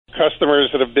customers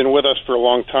that have been with us for a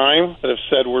long time that have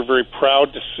said we're very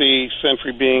proud to see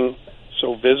Century being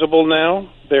so visible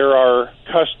now. There are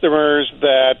customers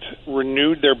that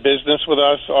renewed their business with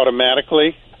us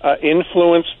automatically,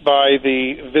 influenced by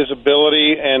the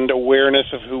visibility and awareness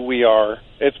of who we are.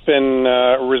 It's been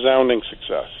a resounding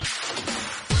success.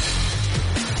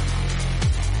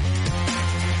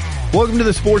 Welcome to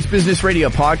the Sports Business Radio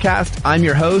Podcast. I'm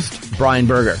your host, Brian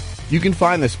Berger. You can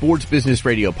find the Sports Business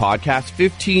Radio Podcast,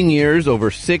 15 years, over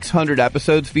 600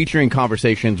 episodes featuring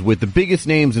conversations with the biggest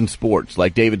names in sports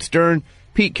like David Stern,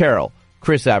 Pete Carroll,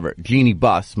 Chris Everett, Jeannie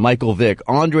Buss, Michael Vick,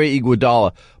 Andre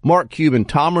Iguodala, Mark Cuban,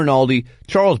 Tom Rinaldi,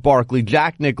 Charles Barkley,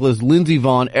 Jack Nicklaus, Lindsey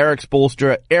Vonn, Eric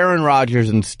Spoelstra, Aaron Rodgers,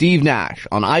 and Steve Nash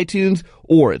on iTunes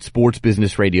or at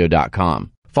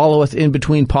sportsbusinessradio.com. Follow us in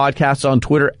between podcasts on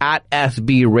Twitter at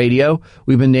SB Radio.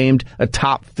 We've been named a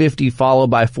top 50 follow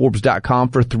by Forbes.com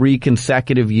for 3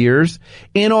 consecutive years,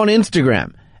 and on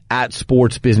Instagram at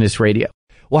Sports Business Radio.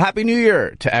 Well, Happy New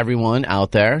Year to everyone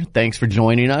out there. Thanks for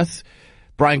joining us.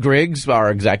 Brian Griggs, our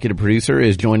executive producer,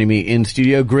 is joining me in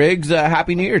studio. Griggs,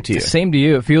 Happy New Year to you. Same to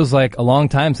you. It feels like a long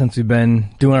time since we've been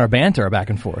doing our banter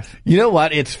back and forth. You know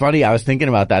what? It's funny. I was thinking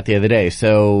about that the other day.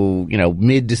 So,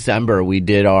 mid-December, we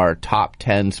did our top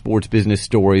 10 sports business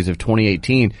stories of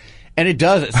 2018. And it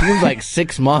seems like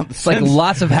 6 months. It's like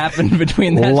lots have happened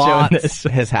between that show and this.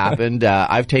 Has happened.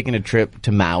 I've taken a trip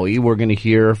to Maui. We're going to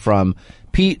hear from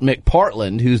Pete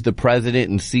McPartland, who's the president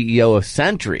and CEO of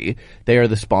Century. They are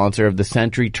the sponsor of the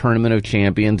Century Tournament of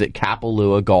Champions at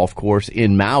Kapalua Golf Course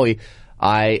in Maui.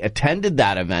 I attended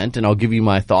that event, and I'll give you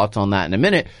my thoughts on that in a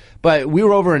minute. But we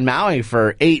were over in Maui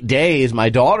for 8 days, my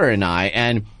daughter and I,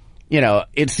 and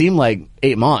it seemed like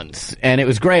 8 months, and it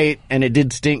was great, and it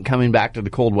did stink coming back to the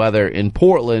cold weather in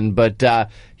Portland, but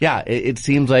it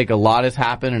seems like a lot has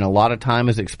happened and a lot of time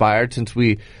has expired since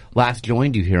we last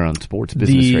joined you here on Sports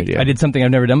Business Radio. I did something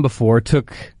I've never done before,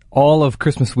 took all of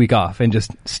Christmas week off and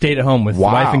just stayed at home with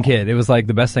wife and kid. It was like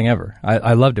the best thing ever.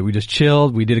 I loved it. We just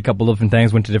chilled, we did a couple different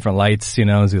things, went to different lights, zoo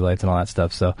lights and all that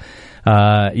stuff, so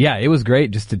it was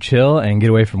great just to chill and get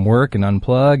away from work and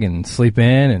unplug and sleep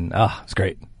in, and it's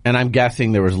great. And I'm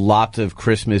guessing there was lots of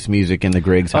Christmas music in the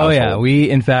Griggs household. Oh, yeah. We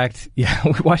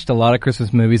watched a lot of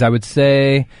Christmas movies. I would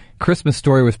say Christmas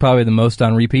Story was probably the most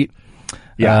on repeat.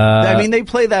 Yeah. They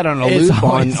play that on a loop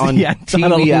on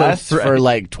TBS for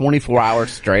like 24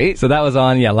 hours straight. So that was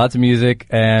on, lots of music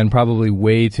and probably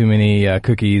way too many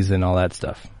cookies and all that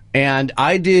stuff. And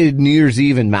I did New Year's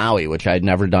Eve in Maui, which I'd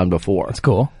never done before. That's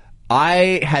cool.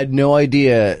 I had no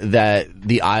idea that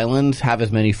the islands have as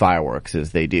many fireworks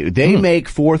as they do. They make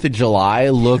 4th of July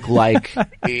look like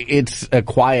it's a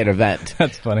quiet event.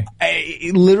 That's funny.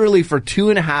 Literally for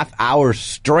 2.5 hours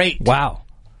straight. Wow.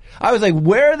 I was like,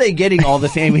 where are they getting all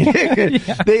this ammunition?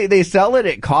 They sell it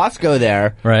at Costco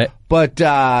there. Right. But,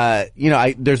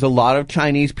 there's a lot of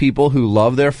Chinese people who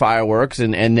love their fireworks,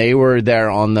 and they were there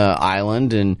on the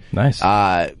island. And nice.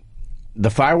 The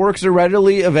fireworks are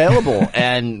readily available,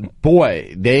 and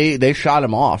boy, they shot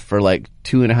them off for like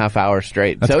 2.5 hours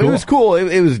straight. That's so cool. It was cool.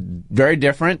 It was very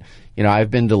different.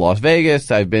 I've been to Las Vegas.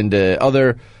 I've been to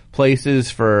other places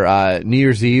for New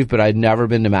Year's Eve, but I'd never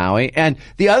been to Maui. And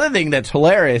the other thing that's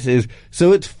hilarious is,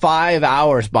 so it's 5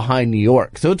 hours behind New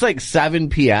York. So it's like 7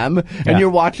 p.m. and you're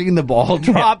watching the ball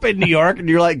drop in New York, and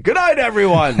you're like, good night,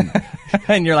 everyone.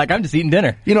 And you're like, I'm just eating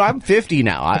dinner. I'm 50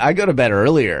 now. I go to bed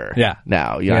earlier. Yeah.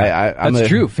 Now. That's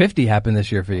true. 50 happened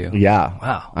this year for you. Yeah.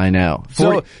 Wow. I know.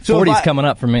 40's coming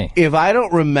up for me. If I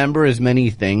don't remember as many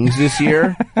things this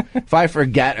year, if I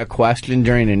forget a question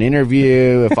during an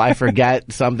interview, if I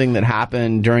forget something that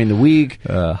happened during the week,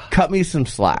 cut me some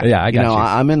slack. Yeah, I got you.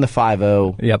 I'm in the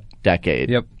 5-0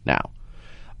 decade now.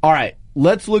 All right.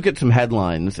 Let's look at some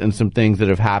headlines and some things that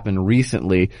have happened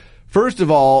recently. First of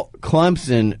all,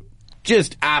 Clemson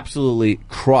just absolutely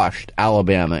crushed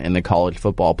Alabama in the college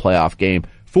football playoff game.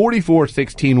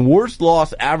 44-16, worst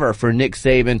loss ever for Nick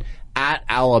Saban at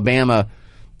Alabama.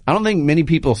 I don't think many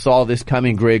people saw this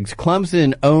coming, Griggs.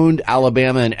 Clemson owned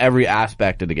Alabama in every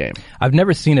aspect of the game. I've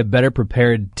never seen a better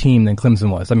prepared team than Clemson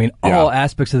was. All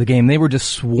aspects of the game, they were just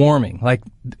swarming. Like,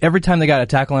 every time they got a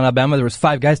tackle on Alabama, there was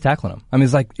 5 guys tackling them.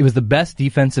 It was the best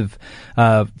defensive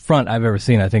front I've ever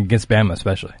seen, I think, against Bama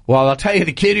especially. Well, I'll tell you,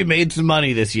 the kid who made some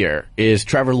money this year is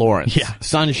Trevor Lawrence. Yeah.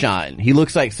 Sunshine. He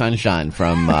looks like Sunshine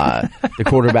from the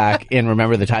quarterback in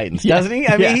Remember the Titans, doesn't he?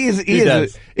 He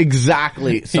is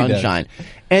exactly Sunshine.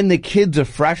 And the kid's a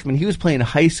freshman. He was playing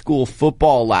high school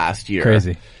football last year.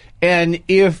 Crazy. And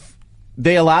if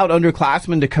they allowed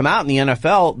underclassmen to come out in the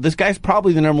NFL, this guy's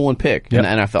probably the number 1 pick in the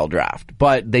NFL draft.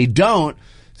 But they don't,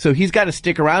 so he's got to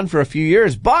stick around for a few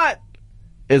years. But,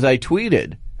 as I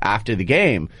tweeted after the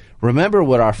game. Remember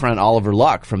what our friend Oliver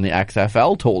Luck from the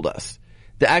XFL told us.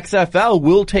 The XFL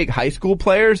will take high school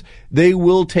players. They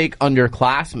will take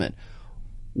underclassmen.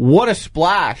 What a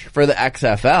splash for the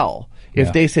XFL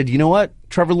if they said, you know what,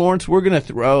 Trevor Lawrence, we're going to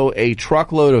throw a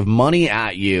truckload of money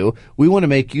at you. We want to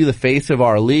make you the face of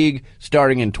our league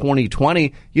starting in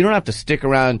 2020. You don't have to stick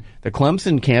around the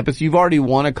Clemson campus. You've already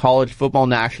won a college football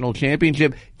national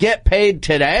championship. Get paid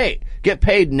today. Get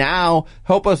paid now.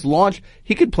 Help us launch.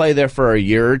 He could play there for a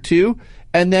year or two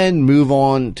and then move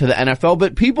on to the NFL.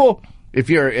 But people, if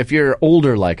you're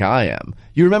older like I am,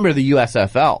 you remember the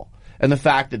USFL and the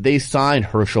fact that they signed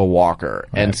Herschel Walker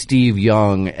and Steve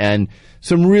Young and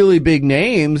some really big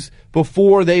names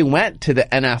before they went to the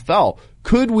NFL.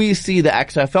 Could we see the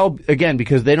XFL, again,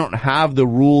 because they don't have the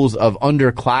rules of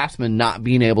underclassmen not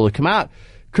being able to come out,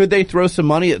 could they throw some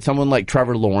money at someone like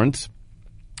Trevor Lawrence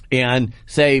and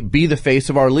say, be the face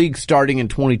of our league starting in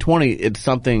 2020? It's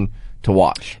something to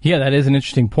watch. Yeah, that is an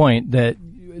interesting point that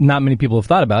not many people have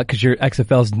thought about because your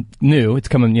XFL's new. It's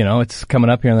coming, it's coming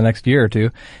up here in the next year or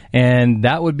two. And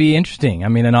that would be interesting. I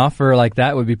mean, an offer like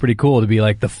that would be pretty cool to be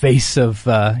like the face of,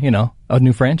 a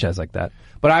new franchise like that.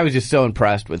 But I was just so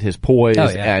impressed with his poise. Oh,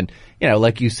 yeah. And,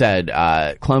 like you said,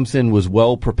 Clemson was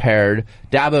well prepared.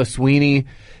 Dabo Swinney,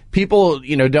 people,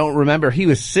 don't remember he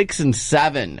was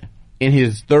 6-7 in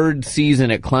his third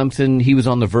season at Clemson. He was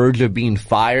on the verge of being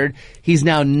fired. He's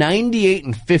now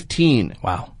 98-15.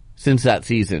 Wow. Since that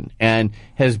season, and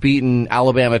has beaten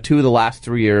Alabama 2 of the last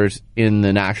 3 years in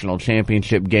the national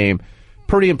championship game.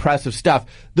 Pretty impressive stuff.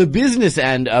 The business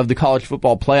end of the college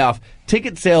football playoff,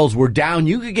 ticket sales were down.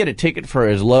 You could get a ticket for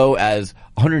as low as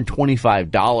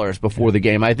 $125 before the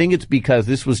game. I think it's because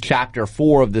this was chapter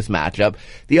 4 of this matchup.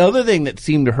 The other thing that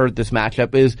seemed to hurt this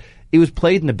matchup is it was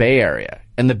played in the Bay Area.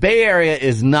 And the Bay Area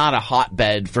is not a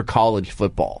hotbed for college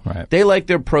football. Right. They like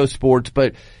their pro sports,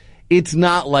 but it's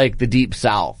not like the Deep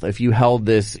South. If you held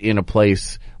this in a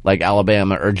place like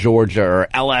Alabama or Georgia or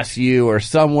LSU or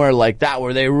somewhere like that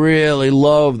where they really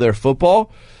love their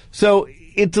football. So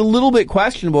it's a little bit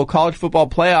questionable. College football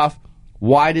playoff,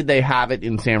 why did they have it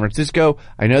in San Francisco?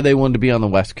 I know they wanted to be on the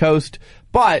West Coast,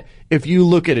 but if you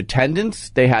look at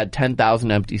attendance, they had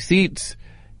 10,000 empty seats,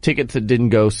 tickets that didn't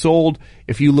go sold.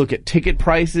 If you look at ticket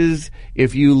prices,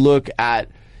 if you look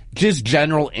at just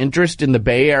general interest in the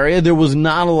Bay Area, there was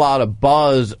not a lot of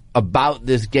buzz about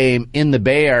this game in the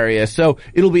Bay Area. So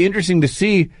it'll be interesting to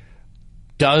see,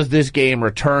 does this game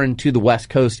return to the West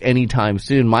Coast anytime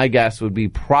soon? My guess would be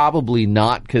probably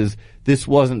not, because this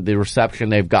wasn't the reception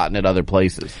they've gotten at other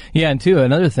places. Yeah, and too,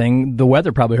 another thing, the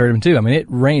weather probably hurt him too. I mean, it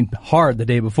rained hard the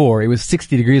day before. It was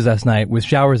 60 degrees last night with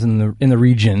showers in the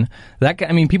region.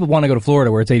 People want to go to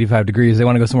Florida where it's 85 degrees. They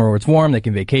want to go somewhere where it's warm. They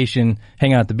can vacation,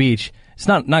 hang out at the beach. It's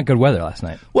not good weather last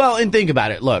night. Well, and think about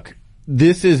it. Look,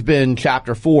 this has been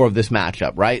chapter 4 of this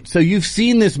matchup, right? So you've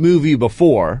seen this movie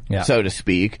before, so to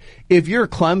speak. If you're a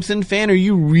Clemson fan, are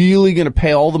you really going to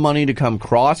pay all the money to come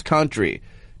cross country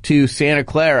to Santa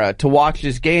Clara to watch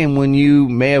this game when you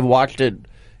may have watched it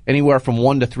anywhere from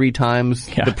 1 to 3 times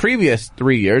the previous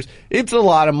 3 years? It's a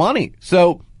lot of money.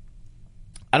 So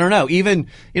I don't know. Even,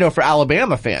 for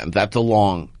Alabama fans, that's a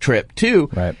long trip too.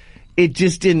 Right. It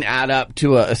just didn't add up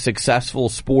to a successful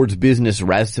sports business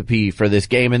recipe for this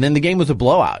game. And then the game was a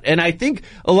blowout. And I think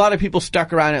a lot of people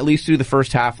stuck around at least through the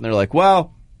first half, and they're like,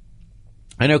 well,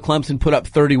 I know Clemson put up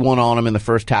 31 on them in the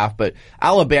first half, but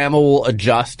Alabama will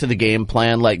adjust to the game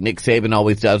plan like Nick Saban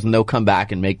always does, and they'll come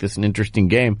back and make this an interesting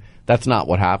game. That's not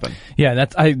what happened. Yeah,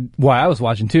 that's why I was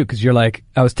watching too, because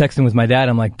I was texting with my dad.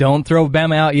 I'm like, don't throw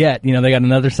Bama out yet. They got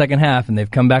another second half, and they've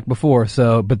come back before.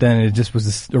 So, but then it just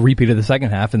was a repeat of the second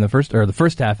half in the first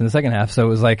half in the second half. So it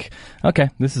was like, okay,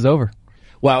 this is over.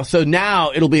 Well, so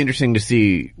now it'll be interesting to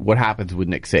see what happens with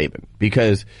Nick Saban,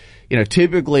 because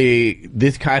typically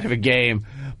this kind of a game,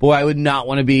 boy, I would not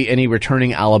want to be any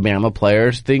returning Alabama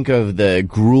players. Think of the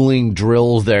grueling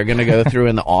drills they're going to go through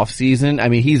in the off season. I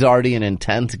mean, he's already an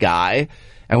intense guy.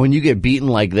 And when you get beaten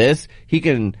like this, he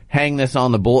can hang this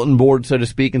on the bulletin board, so to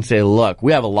speak, and say, look,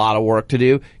 we have a lot of work to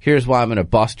do. Here's why I'm going to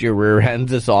bust your rear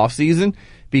ends this off season,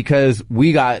 because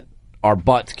we got our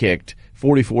butts kicked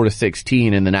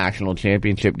 44-16 in the national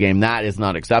championship game. That is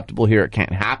not acceptable here. It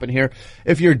can't happen here.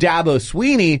 If you're Dabo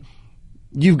Swinney,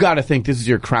 you've got to think this is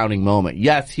your crowning moment.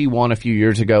 Yes, he won a few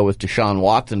years ago with Deshaun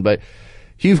Watson, but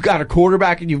you've got a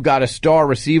quarterback and you've got a star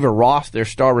receiver, Ross, their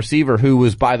star receiver, who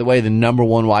was, by the way, the number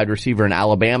 1 wide receiver in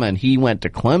Alabama, and he went to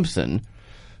Clemson,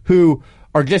 who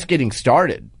are just getting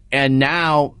started. And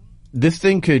now this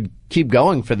thing could keep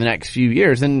going for the next few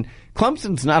years. And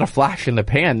Clemson's not a flash in the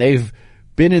pan. They've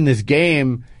been in this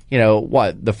game,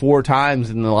 the 4 times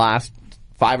in the last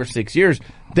 5 or 6 years,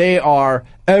 they are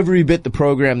every bit the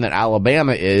program that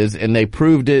Alabama is, and they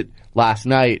proved it last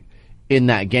night in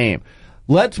that game.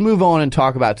 Let's move on and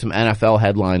talk about some NFL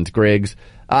headlines, Griggs.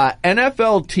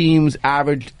 NFL teams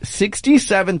averaged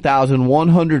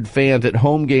 67,100 fans at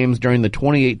home games during the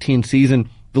 2018 season,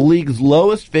 the league's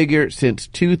lowest figure since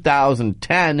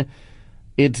 2010.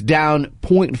 It's down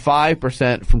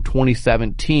 0.5% from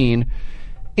 2017.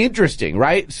 Interesting,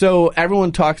 right? So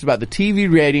everyone talks about the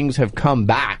TV ratings have come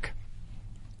back.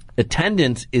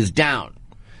 Attendance is down.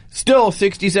 Still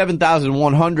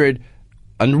 67,100,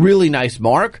 a really nice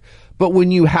mark. But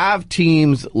when you have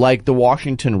teams like the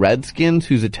Washington Redskins,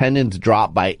 whose attendance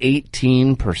dropped by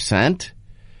 18%,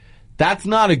 that's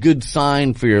not a good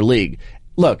sign for your league.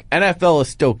 Look, NFL is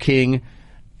still king.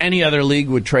 Any other league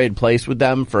would trade place with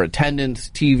them for attendance,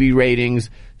 TV ratings.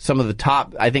 Some of the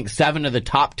top, I think 7 of the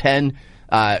top 10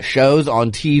 shows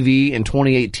on TV in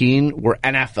 2018 were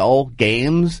NFL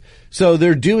games. So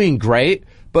they're doing great.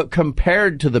 But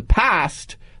compared to the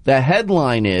past, the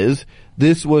headline is,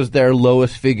 this was their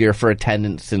lowest figure for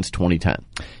attendance since 2010.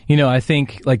 You know, I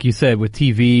think, like you said, with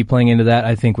TV playing into that,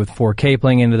 I think with 4K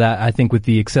playing into that, I think with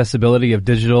the accessibility of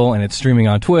digital and it's streaming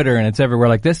on Twitter and it's everywhere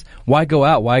like this, why go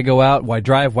out? Why go out? Why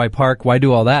drive? Why park? Why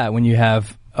do all that when you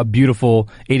have a beautiful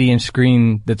 80-inch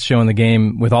screen that's showing the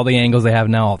game with all the angles they have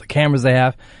now, all the cameras they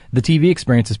have? The TV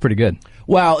experience is pretty good.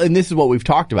 Well, and this is what we've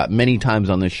talked about many times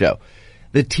on this show.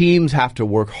 The teams have to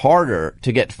work harder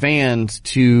to get fans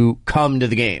to come to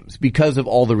the games because of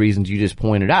all the reasons you just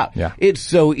pointed out. Yeah. It's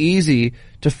so easy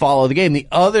to follow the game. The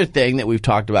other thing that we've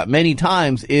talked about many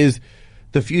times is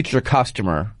the future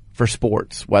customer for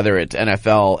sports, whether it's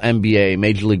NFL, NBA,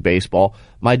 Major League Baseball.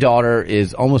 My daughter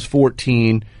is almost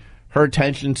 14. Her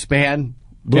attention span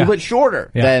a little bit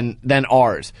shorter than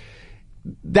ours.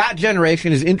 That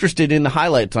generation is interested in the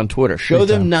highlights on Twitter. Show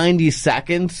them 90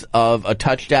 seconds of a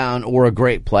touchdown or a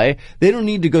great play. They don't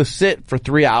need to go sit for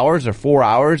 3 hours or 4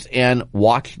 hours and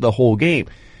watch the whole game.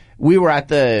 We were at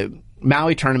the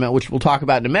Maui tournament, which we'll talk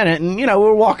about in a minute, and, you know,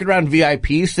 we're walking around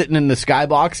VIP, sitting in the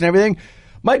skybox and everything.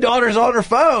 My daughter's on her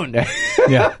phone.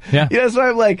 Yeah. You know, so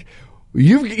I'm like,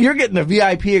 you're getting the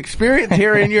VIP experience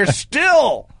here, and you're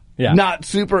still not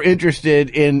super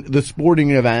interested in the sporting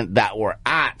event that we're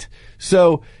at.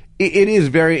 So it is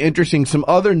very interesting. Some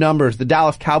other numbers. The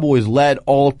Dallas Cowboys led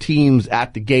all teams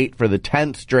at the gate for the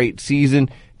 10th straight season,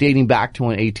 dating back to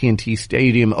when AT&T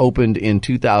Stadium opened in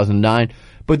 2009.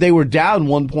 But they were down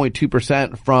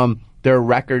 1.2% from their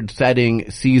record-setting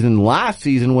season last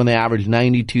season when they averaged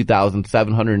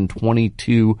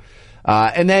 92,722.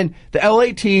 And then the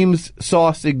LA teams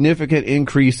saw significant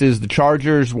increases. The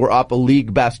Chargers were up a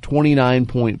league best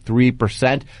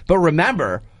 29.3%. But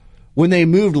remember, when they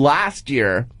moved last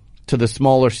year to the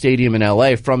smaller stadium in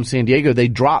LA from San Diego, they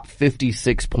dropped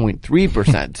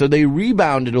 56.3%. So they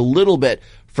rebounded a little bit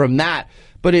from that,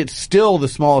 but it's still the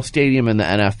smallest stadium in the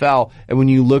NFL. And when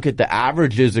you look at the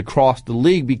averages across the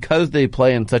league, because they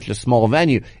play in such a small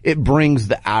venue, it brings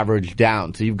the average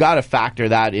down. So you've got to factor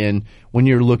that in when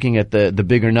you're looking at the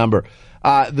bigger number.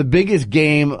 The biggest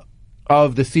game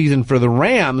of the season for the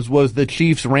Rams was the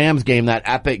Chiefs-Rams game, that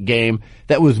epic game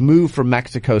that was moved from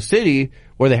Mexico City,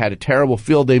 where they had a terrible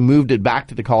field. They moved it back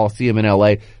to the Coliseum in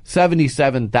LA.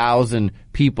 77,000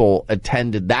 people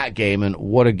attended that game, and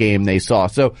what a game they saw.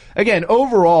 So again,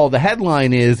 overall, the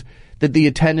headline is that the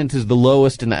attendance is the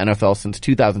lowest in the NFL since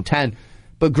 2010.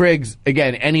 But Griggs,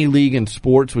 again, any league in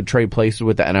sports would trade places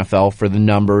with the NFL for the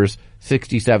numbers,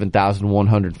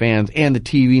 67,100 fans, and the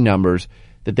TV numbers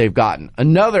that they've gotten.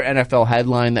 Another NFL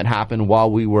headline that happened while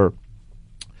we were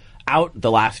out the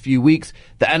last few weeks,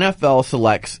 the NFL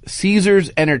selects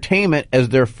Caesars Entertainment as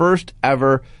their first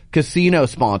ever casino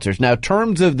sponsors. Now,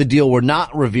 terms of the deal were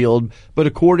not revealed, but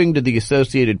according to the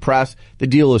Associated Press, the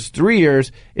deal is 3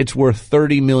 years. It's worth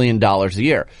 $30 million a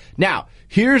year. Now,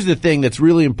 here's the thing that's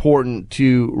really important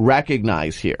to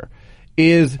recognize here.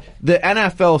 Is the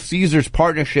NFL Caesars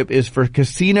partnership is for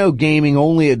casino gaming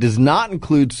only. It does not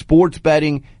include sports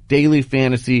betting, daily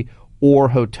fantasy, or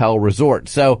hotel resort.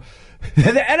 So the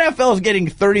NFL is getting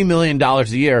 $30 million a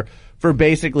year for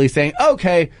basically saying,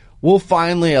 okay, we'll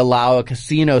finally allow a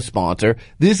casino sponsor.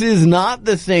 This is not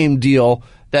the same deal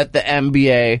that the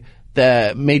NBA,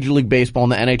 the Major League Baseball,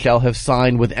 and the NHL have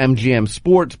signed with MGM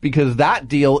Sports, because that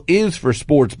deal is for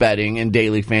sports betting and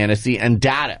daily fantasy and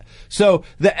data. So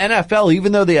the NFL,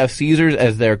 even though they have Caesars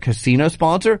as their casino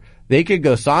sponsor, they could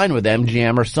go sign with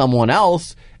MGM or someone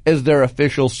else as their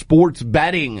official sports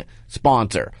betting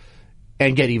sponsor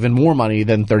and get even more money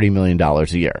than $30 million a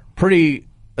year. Pretty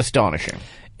astonishing.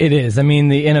 It is. I mean,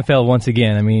 the NFL, once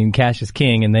again, I mean, cash is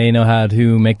king, and they know how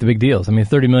to make the big deals. I mean,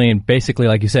 $30 million, basically,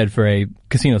 like you said, for a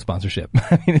casino sponsorship.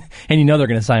 And you know they're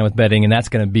going to sign with betting, and that's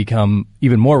going to become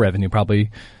even more revenue probably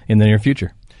in the near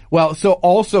future. Well, so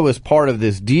also as part of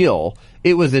this deal,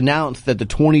 it was announced that the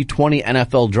 2020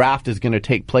 NFL Draft is going to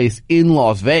take place in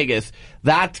Las Vegas.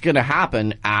 That's going to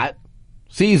happen at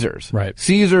Caesars. Right.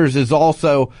 Caesars is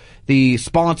also the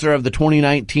sponsor of the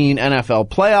 2019 NFL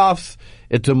playoffs.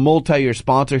 It's a multi-year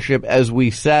sponsorship, as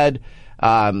we said.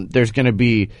 There's going to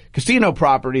be casino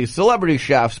properties, celebrity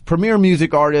chefs, premier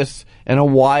music artists, and a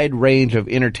wide range of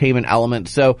entertainment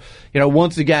elements. So,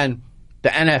 once again, the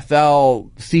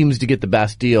NFL seems to get the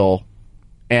best deal,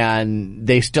 and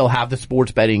they still have the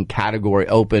sports betting category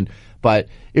open. But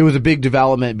it was a big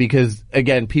development because,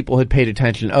 again, people had paid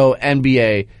attention. Oh,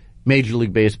 NBA, Major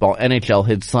League Baseball, NHL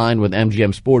had signed with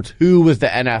MGM Sports. Who was the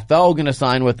NFL going to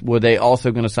sign with? Were they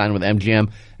also going to sign with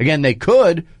MGM? Again, they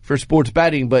could for sports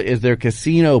betting, but is their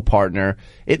casino partner,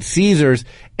 it's Caesars.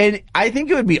 And I think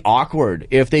it would be awkward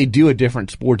if they do a different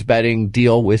sports betting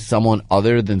deal with someone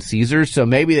other than Caesars. So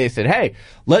maybe they said, hey,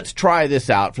 let's try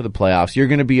this out for the playoffs. You're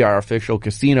going to be our official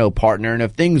casino partner. And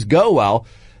if things go well,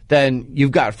 then you've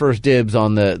got first dibs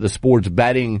on the sports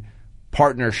betting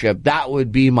partnership. That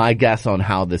would be my guess on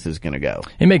how this is going to go.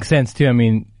 It makes sense too. I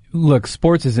mean, look,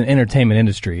 sports is an entertainment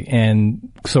industry,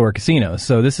 and so are casinos.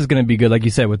 So this is going to be good, like you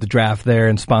said, with the draft there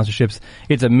and sponsorships.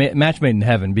 It's a match made in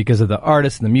heaven because of the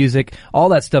artists and the music. All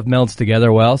that stuff melds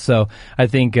together well. So I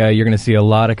think you're going to see a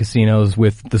lot of casinos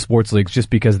with the sports leagues just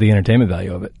because of the entertainment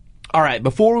value of it. All right,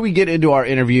 before we get into our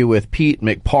interview with Pete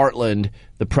McPartland,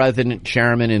 the president,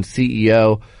 chairman, and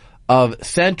CEO of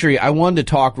Sentry, I wanted to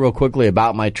talk real quickly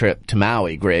about my trip to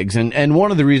Maui, Griggs. And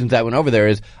one of the reasons I went over there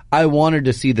is I wanted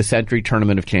to see the Sentry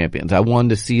Tournament of Champions. I wanted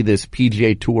to see this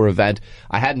PGA Tour event.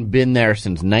 I hadn't been there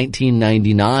since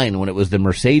 1999 when it was the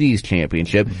Mercedes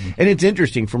Championship. Mm-hmm. And it's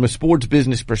interesting from a sports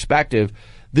business perspective,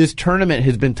 this tournament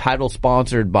has been title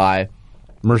sponsored by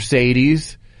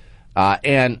Mercedes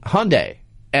and Hyundai.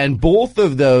 And both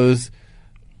of those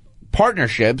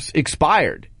partnerships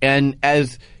expired. And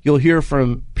as you'll hear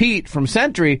from Pete from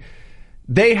Sentry,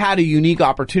 they had a unique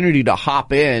opportunity to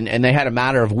hop in, and they had a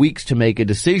matter of weeks to make a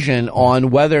decision on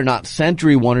whether or not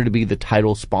Sentry wanted to be the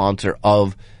title sponsor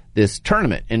of this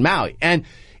tournament in Maui. And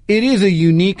it is a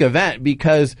unique event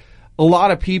because a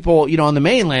lot of people, on the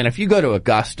mainland, if you go to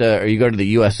Augusta or you go to the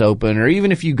U.S. Open, or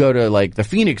even if you go to like the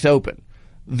Phoenix Open,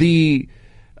 the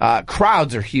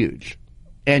crowds are huge.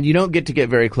 And you don't get to get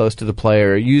very close to the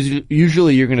player.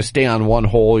 Usually you're going to stay on one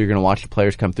hole. You're going to watch the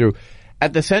players come through.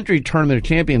 At the Sentry Tournament of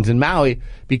Champions in Maui,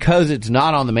 because it's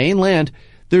not on the mainland,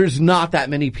 there's not that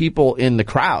many people in the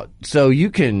crowd. So you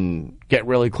can get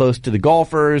really close to the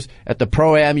golfers. At the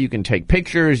Pro-Am, you can take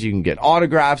pictures. You can get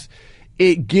autographs.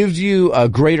 It gives you a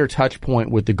greater touch point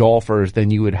with the golfers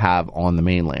than you would have on the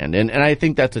mainland. And I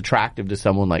think that's attractive to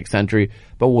someone like Sentry,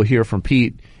 but we'll hear from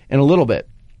Pete in a little bit.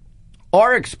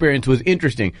 Our experience was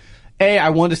interesting.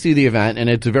 I wanted to see the event, and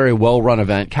it's a very well-run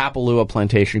event. Kapalua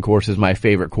Plantation Course is my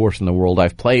favorite course in the world.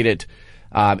 I've played it.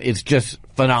 It's just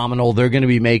phenomenal. They're going to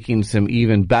be making some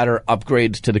even better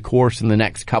upgrades to the course in the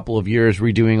next couple of years,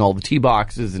 redoing all the tee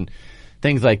boxes and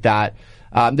things like that.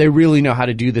 They really know how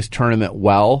to do this tournament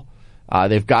well.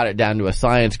 They've got it down to a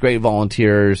science, great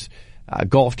volunteers,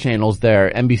 Golf Channel's there,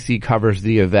 NBC covers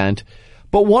the event.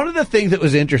 But one of the things that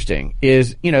was interesting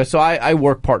is, so I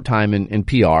work part-time in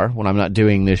PR when I'm not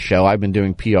doing this show. I've been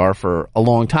doing PR for a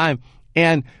long time.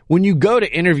 And when you go to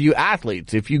interview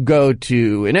athletes, if you go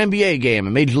to an NBA game,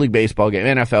 a Major League Baseball game,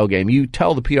 NFL game, you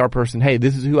tell the PR person, hey,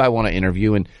 this is who I want to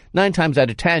interview. And 9 times out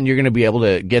of 10, you're going to be able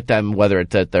to get them, whether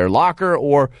it's at their locker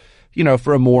or,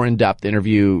 for a more in-depth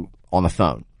interview on the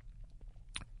phone.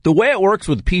 The way it works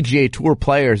with PGA Tour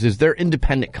players is they're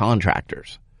independent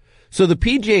contractors. So the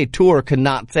PGA Tour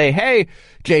cannot say, hey,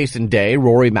 Jason Day,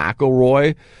 Rory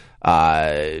McIlroy,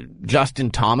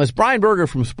 Justin Thomas, Brian Berger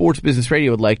from Sports Business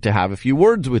Radio would like to have a few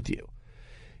words with you.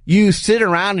 You sit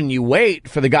around and you wait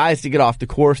for the guys to get off the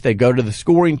course. They go to the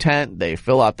scoring tent, they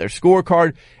fill out their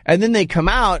scorecard, and then they come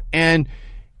out and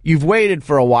you've waited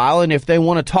for a while. And if they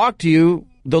want to talk to you,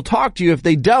 they'll talk to you. If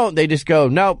they don't, they just go,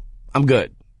 nope, I'm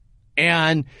good.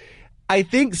 And I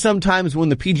think sometimes when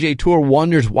the PGA Tour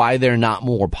wonders why they're not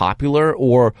more popular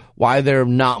or why they're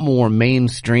not more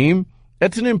mainstream,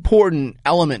 that's an important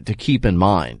element to keep in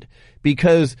mind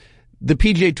because the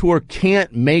PGA Tour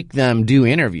can't make them do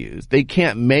interviews. They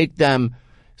can't make them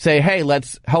say, hey,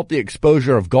 let's help the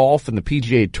exposure of golf and the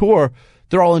PGA Tour.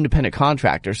 They're all independent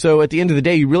contractors. So at the end of the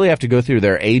day, you really have to go through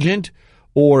their agent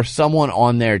or someone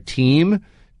on their team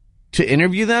to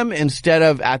interview them instead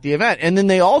of at the event. And then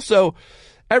they also,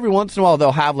 every once in a while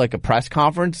they'll have like a press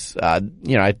conference.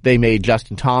 They made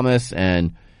Justin Thomas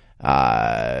and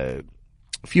a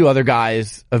few other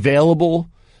guys available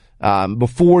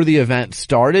before the event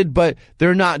started, but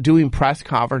they're not doing press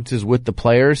conferences with the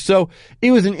players. So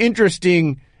it was an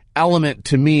interesting element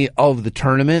to me of the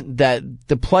tournament that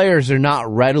the players are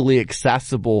not readily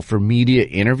accessible for media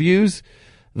interviews.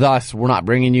 Thus, we're not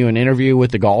bringing you an interview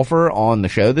with the golfer on the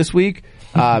show this week.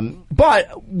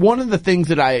 But one of the things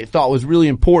that I thought was really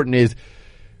important is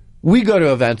we go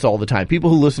to events all the time.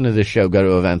 People who listen to this show go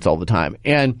to events all the time.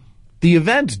 And the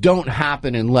events don't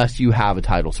happen unless you have a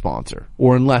title sponsor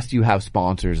or unless you have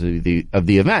sponsors of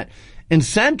the event. And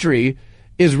Sentry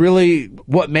is really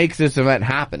what makes this event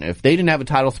happen. If they didn't have a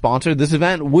title sponsor, this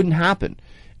event wouldn't happen.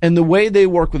 And the way they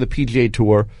work with the PGA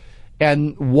Tour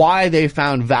and why they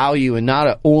found value in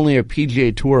not only a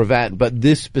PGA Tour event, but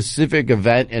this specific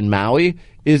event in Maui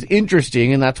is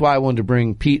interesting. And that's why I wanted to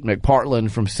bring Pete McPartland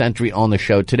from Sentry on the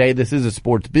show today. This is a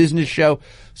sports business show.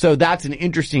 So that's an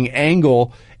interesting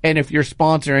angle. And if you're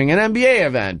sponsoring an NBA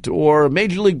event or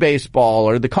Major League Baseball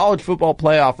or the college football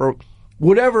playoff or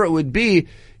whatever it would be,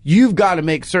 you've got to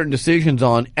make certain decisions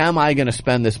on, am I going to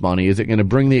spend this money? Is it going to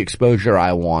bring the exposure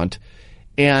I want?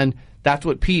 And that's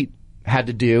what Pete had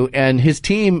to do. And his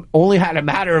team only had a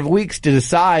matter of weeks to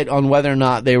decide on whether or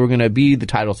not they were going to be the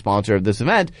title sponsor of this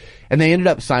event. And they ended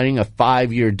up signing a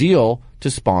 5-year deal to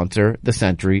sponsor the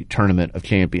Sentry Tournament of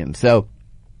Champions. So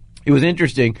it was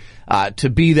interesting to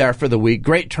be there for the week.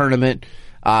 Great tournament.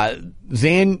 Xander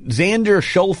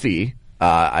Schauffele,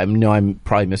 I know I'm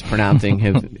probably mispronouncing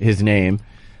his name,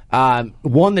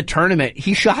 won the tournament.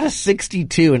 He shot a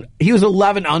 62 and he was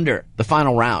 11 under the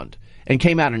final round and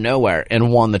came out of nowhere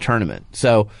and won the tournament.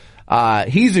 So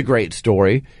he's a great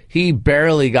story. He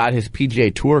barely got his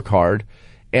PGA Tour card,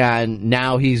 and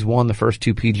now he's won the first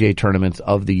 2 PGA tournaments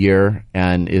of the year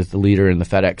and is the leader in the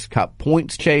FedEx Cup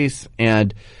points chase,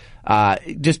 and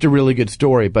just a really good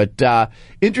story. But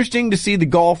interesting to see the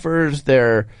golfers,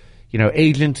 their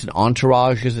agents and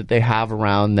entourages that they have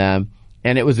around them.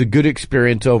 And it was a good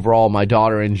experience overall. My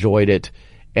daughter enjoyed it.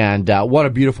 And what a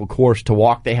beautiful course to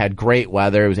walk. They had great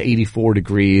weather. It was 84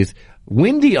 degrees.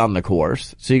 Windy on the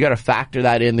course, so you got to factor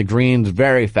that in. The green's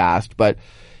very fast, but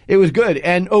it was good.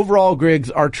 And overall,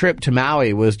 Griggs, our trip to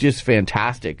Maui was just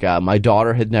fantastic. My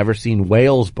daughter had never seen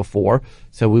whales before,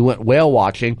 so we went whale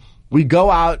watching. We go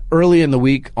out early in the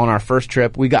week on our first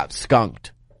trip. We got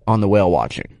skunked on the whale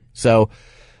watching. So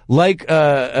like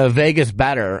a Vegas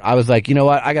bettor, I was like, you know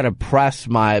what? I got to press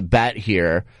my bet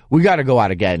here. We got to go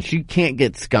out again. She can't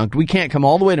get skunked. We can't come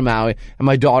all the way to Maui, and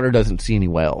my daughter doesn't see any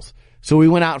whales. So we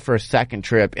went out for a second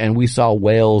trip, and we saw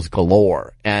whales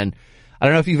galore. And I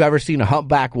don't know if you've ever seen a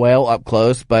humpback whale up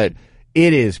close, but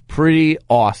it is pretty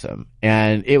awesome.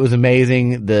 And it was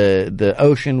amazing. The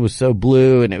ocean was so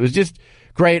blue, and it was just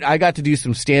great. I got to do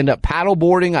some stand-up paddle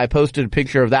boarding. I posted a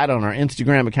picture of that on our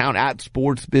Instagram account at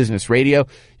Sports Business Radio.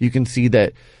 You can see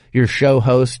that your show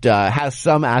host has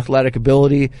some athletic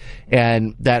ability,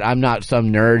 and that I'm not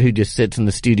some nerd who just sits in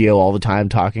the studio all the time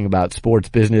talking about sports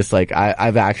business. Like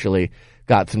I've actually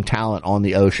got some talent on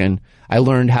the ocean. I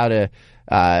learned how to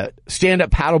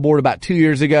stand-up paddleboard about 2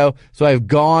 years ago, so I've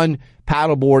gone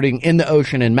paddleboarding in the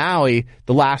ocean in Maui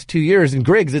the last 2 years. And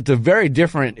Griggs, it's a very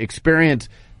different experience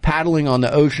paddling on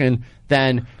the ocean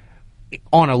than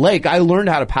on a lake. I learned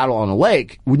how to paddle on a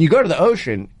lake. When you go to the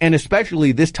ocean, and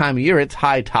especially this time of year, it's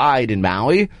high tide in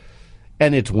Maui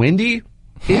and it's windy.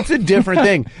 It's a different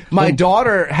thing. My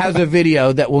daughter has a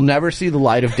video that will never see the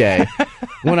light of day.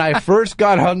 When I first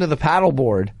got onto the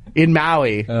paddleboard in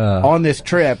Maui on this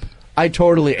trip, I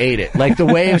totally ate it. Like the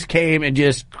waves came and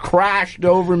just crashed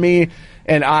over me,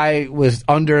 and I was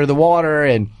under the water,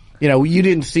 and you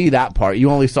didn't see that part.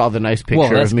 You only saw the nice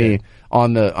picture of me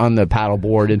on the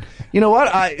paddleboard. And you know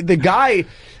what? The guy,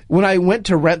 when I went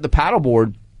to rent the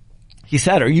paddleboard, he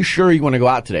said, "Are you sure you want to go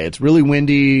out today? It's really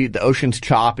windy. The ocean's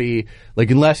choppy.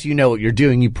 Like, unless you know what you're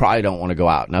doing, you probably don't want to go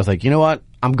out." And I was like, you know what?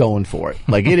 I'm going for it.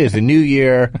 Like, it is a new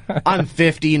year. I'm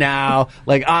 50 now.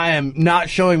 Like, I am not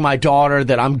showing my daughter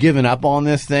that I'm giving up on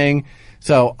this thing.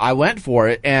 So I went for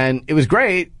it, and it was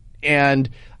great. And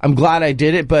I'm glad I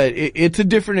did it, but it's a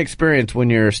different experience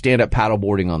when you're stand-up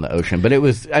paddleboarding on the ocean. But it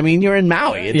was, you're in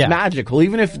Maui. It's magical.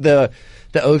 Even if the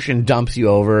ocean dumps you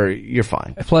over, you're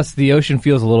fine. Plus, the ocean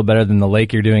feels a little better than the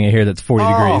lake you're doing it here that's 40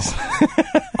 degrees.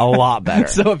 A lot better.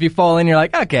 So if you fall in, you're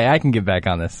like, okay, I can get back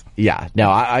on this. Yeah. No,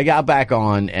 I got back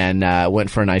on and went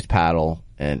for a nice paddle,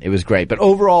 and it was great. But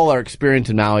overall, our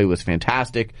experience in Maui was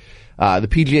fantastic. The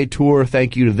PGA Tour,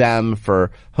 thank you to them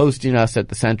for hosting us at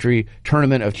the Sentry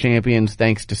Tournament of Champions.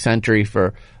 Thanks to Sentry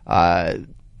for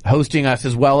hosting us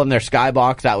as well in their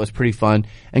skybox. That was pretty fun.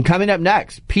 And coming up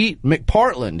next, Pete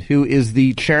McPartland, who is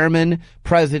the chairman,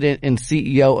 president, and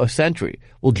CEO of Sentry,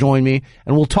 will join me,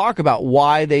 and we'll talk about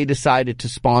why they decided to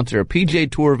sponsor a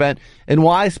PGA Tour event and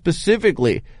why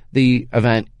specifically the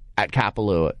event at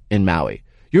Kapalua in Maui.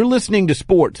 You're listening to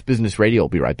Sports Business Radio. We'll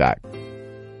be right back.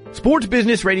 Sports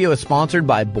Business Radio is sponsored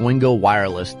by Boingo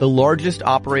Wireless, the largest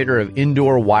operator of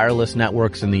indoor wireless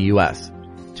networks in the U.S.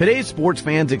 Today's sports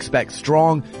fans expect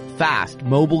strong, fast,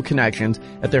 mobile connections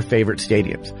at their favorite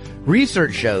stadiums.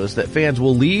 Research shows that fans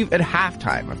will leave at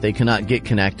halftime if they cannot get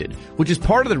connected, which is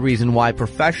part of the reason why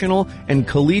professional and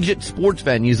collegiate sports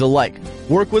venues alike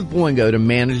work with Boingo to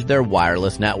manage their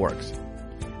wireless networks.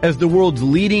 As the world's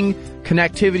leading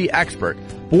connectivity expert,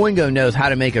 Boingo knows how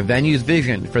to make a venue's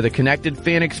vision for the connected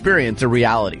fan experience a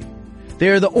reality. They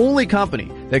are the only company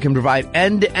that can provide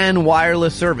end-to-end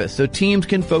wireless service so teams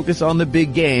can focus on the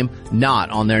big game, not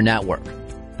on their network.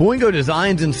 Boingo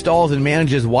designs, installs, and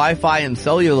manages Wi-Fi and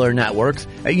cellular networks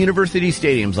at university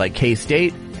stadiums like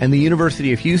K-State and the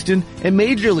University of Houston and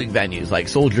major league venues like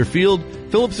Soldier Field,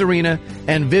 Phillips Arena,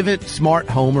 and Vivint Smart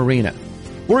Home Arena.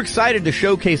 We're excited to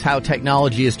showcase how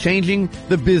technology is changing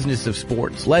the business of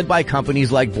sports, led by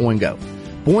companies like Boingo.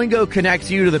 Boingo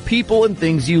connects you to the people and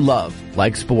things you love,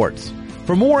 like sports.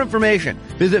 For more information,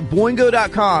 visit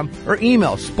Boingo.com or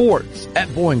email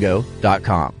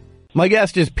sports@Boingo.com. My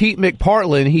guest is Pete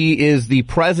McPartland. He is the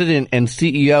president and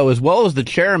CEO as well as the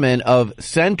chairman of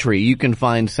Sentry. You can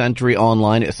find Sentry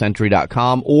online at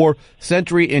Sentry.com or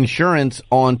Sentry Insurance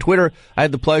on Twitter. I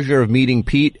had the pleasure of meeting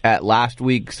Pete at last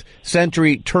week's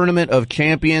Sentry Tournament of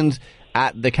Champions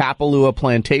at the Kapalua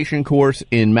Plantation Course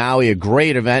in Maui, a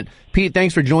great event. Pete,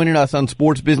 thanks for joining us on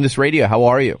Sports Business Radio. How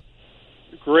are you?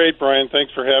 Great, Brian.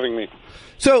 Thanks for having me.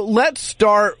 So let's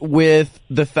start with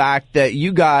the fact that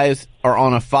you guys are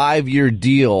on a 5-year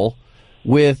deal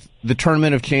with the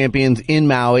Tournament of Champions in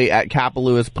Maui at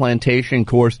Kapalua's Plantation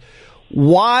Course.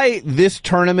 Why this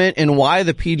tournament and why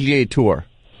the PGA Tour?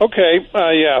 Okay,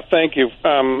 thank you.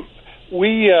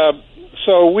 We have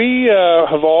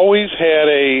always had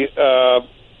a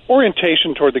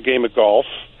orientation toward the game of golf,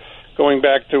 going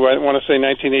back to, I want to say,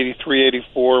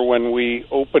 1983-84, when we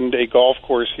opened a golf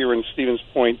course here in Stevens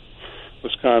Point,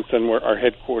 Wisconsin, where our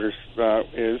headquarters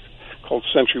is, called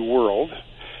Century World.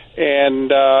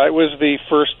 And it was the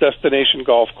first destination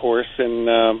golf course in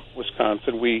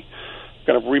Wisconsin. We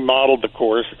kind of remodeled the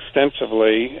course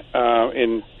extensively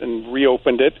and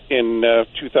reopened it in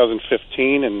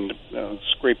 2015 and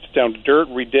scraped it down to dirt,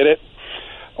 redid it.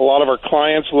 A lot of our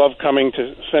clients love coming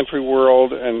to Century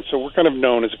World, and so we're kind of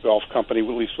known as a golf company, at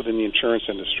least within the insurance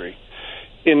industry.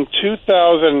 In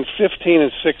 2015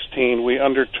 and 16, we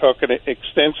undertook an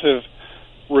extensive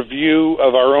review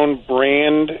of our own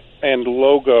brand and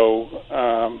logo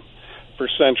for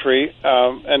Sentry,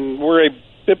 and we're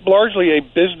largely a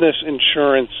business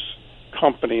insurance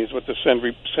company is what the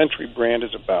Sentry brand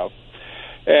is about.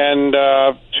 And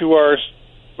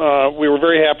we were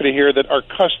very happy to hear that our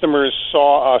customers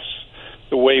saw us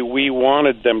the way we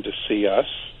wanted them to see us,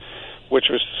 which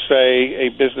was to say a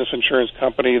business insurance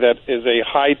company that is a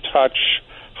high-touch,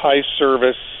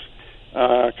 high-service,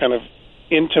 kind of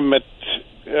intimate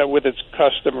with its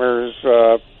customers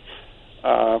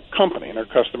company. And our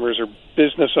customers are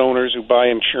business owners who buy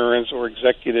insurance or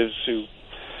executives and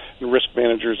risk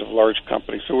managers of large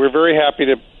companies. So we're very happy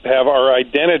to have our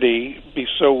identity be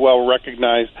so well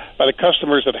recognized by the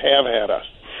customers that have had us.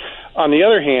 On the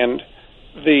other hand,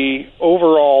 the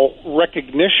overall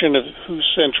recognition of who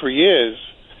Sentry is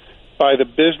by the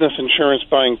business insurance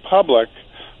buying public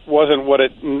wasn't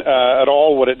at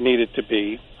all what it needed to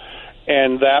be,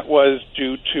 and that was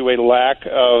due to a lack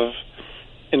of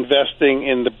investing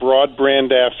in the broad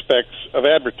brand aspects of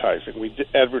advertising. We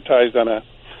advertised on a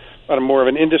more of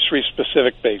an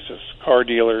industry-specific basis, car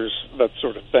dealers, that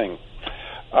sort of thing,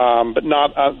 but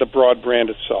not the broad brand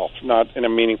itself, not in a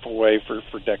meaningful way for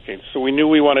decades. So we knew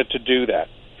we wanted to do that.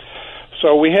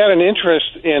 So we had an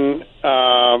interest in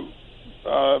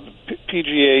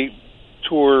PGA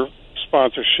Tour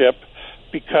sponsorship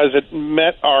because it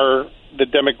met the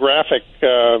demographic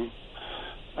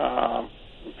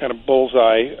kind of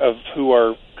bullseye of who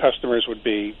our customers would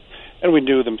be, and we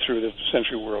knew them through the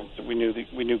Century World. We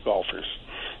knew golfers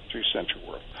through Century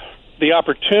World. The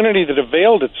opportunity that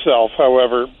availed itself,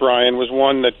 however, Brian, was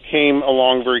one that came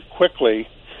along very quickly,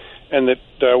 and that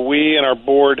we and our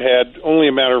board had only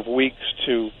a matter of weeks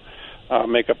to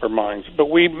make up our minds. But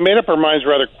we made up our minds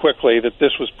rather quickly that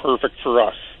this was perfect for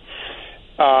us.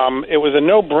 It was a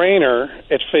no-brainer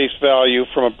at face value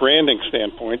from a branding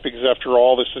standpoint, because after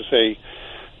all, this is a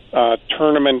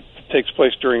tournament takes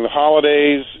place during the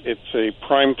holidays. It's a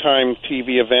primetime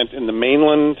TV event in the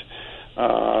mainland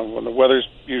when the weather's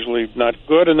usually not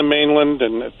good in the mainland,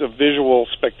 and it's a visual,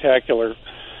 spectacular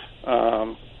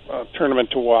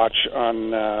tournament to watch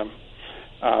on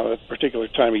a particular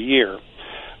time of year.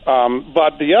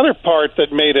 But the other part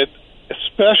that made it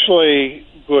especially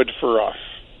good for us,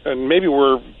 and maybe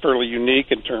we're fairly unique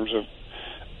in terms of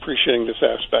appreciating this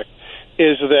aspect,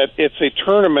 is that it's a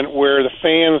tournament where the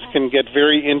fans can get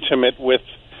very intimate with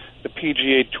the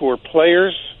PGA Tour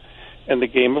players and the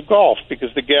game of golf, because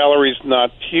the gallery's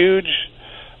not huge.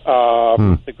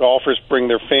 The golfers bring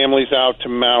their families out to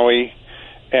Maui,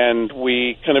 and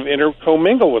we kind of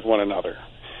commingle with one another.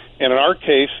 And in our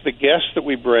case, the guests that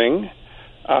we bring,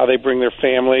 they bring their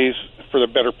families for the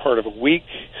better part of a week,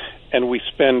 and we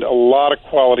spend a lot of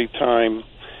quality time.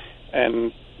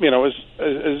 And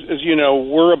as you know,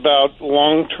 we're about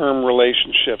long-term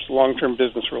relationships, long-term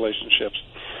business relationships.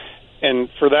 And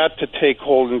for that to take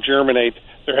hold and germinate,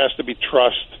 there has to be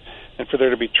trust. And for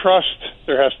there to be trust,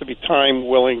 there has to be time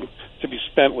willing to be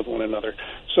spent with one another.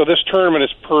 So this tournament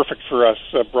is perfect for us,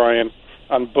 Brian,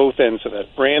 on both ends of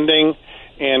that, branding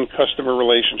and customer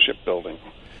relationship building.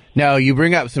 No, you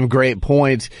bring up some great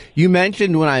points. You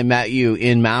mentioned when I met you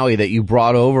in Maui that you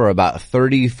brought over about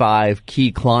 35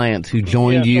 key clients who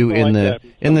joined you in the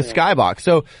Skybox.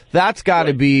 So that's got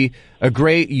to be a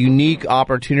great, unique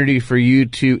opportunity for you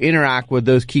to interact with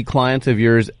those key clients of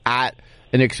yours at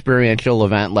an experiential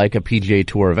event like a PGA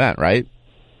Tour event, right?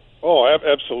 Oh,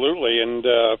 absolutely.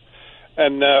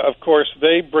 And of course,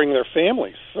 they bring their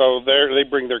families. So they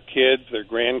bring their kids, their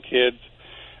grandkids.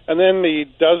 And then the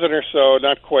dozen or so,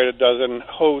 not quite a dozen,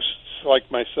 hosts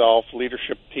like myself,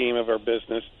 leadership team of our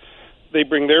business, they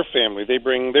bring their family, they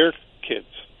bring their kids.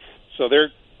 So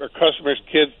our customers'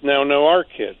 kids now know our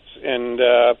kids. And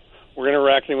we're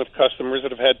interacting with customers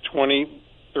that have had 20,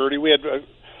 30. We had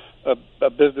a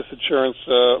business insurance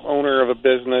owner of a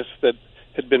business that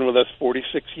had been with us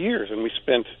 46 years, and we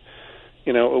spent,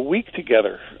 a week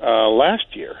together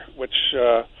last year, which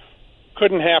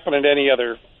couldn't happen at any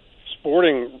other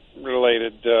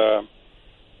sporting-related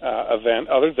event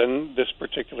other than this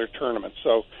particular tournament.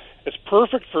 So it's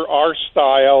perfect for our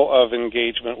style of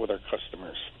engagement with our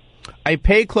customers. I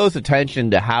pay close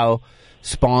attention to how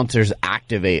sponsors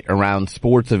activate around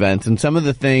sports events, and some of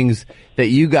the things that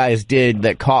you guys did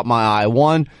that caught my eye.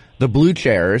 One, the blue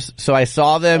chairs. So I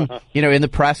saw them, in the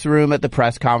press room at the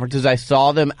press conferences. I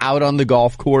saw them out on the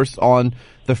golf course on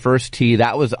the first tee.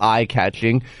 That was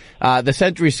eye-catching. The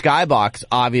Century Skybox,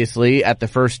 obviously, at the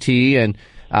first tee, and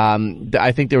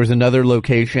I think there was another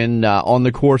location on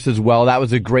the course as well. That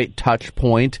was a great touch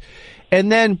point.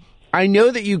 And then I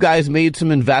know that you guys made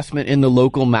some investment in the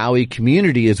local Maui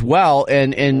community as well,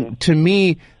 and to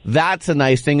me, that's a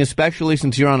nice thing, especially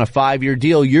since you're on a 5-year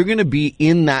deal. You're going to be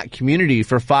in that community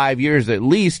for 5 years at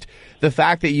least. The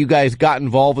fact that you guys got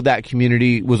involved with that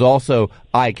community was also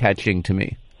eye-catching to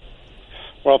me.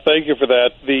 Well, thank you for that.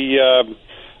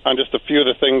 On just a few of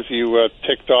the things you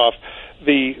ticked off,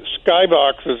 the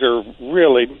skyboxes are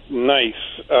really nice,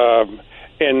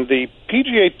 and the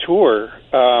PGA Tour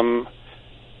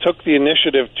took the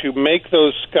initiative to make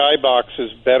those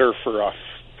skyboxes better for us.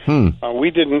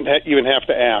 We didn't even have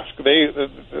to ask.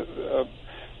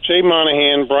 Jay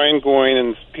Monahan, Brian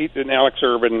Goyne, and Alex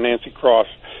Urban, and Nancy Cross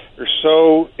are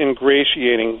so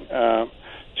ingratiating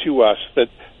to us that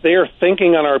they are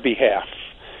thinking on our behalf.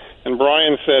 And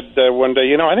Brian said one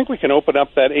day, I think we can open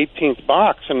up that 18th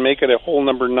box and make it a hole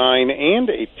number 9 and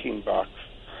 18 box.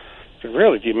 I said,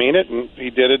 really, do you mean it? And he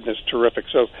did it, and it's terrific.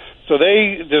 So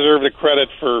they deserve the credit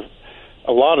for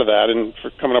a lot of that and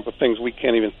for coming up with things we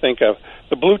can't even think of.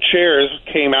 The blue chairs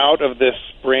came out of this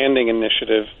branding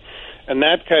initiative, and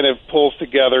that kind of pulls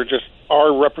together just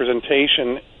our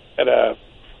representation at a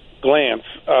glance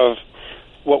of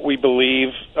what we believe,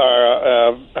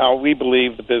 how we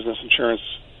believe the business insurance,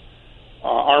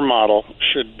 our model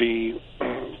should be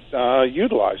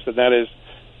utilized, and that is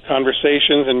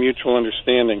conversations and mutual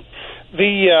understanding.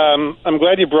 I'm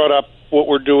glad you brought up what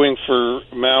we're doing for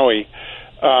Maui.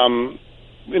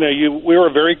 We're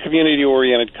a very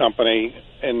community-oriented company,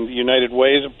 and United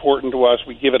Way is important to us.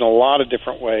 We give in a lot of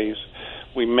different ways.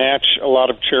 We match a lot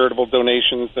of charitable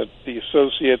donations that the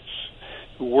associates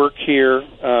who work here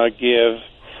give.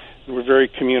 And we're very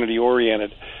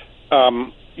community-oriented.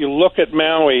 You look at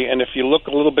Maui, and if you look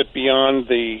a little bit beyond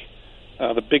the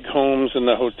big homes and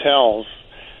the hotels,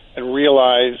 and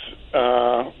realize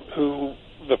who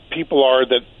the people are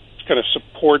that kind of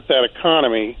support that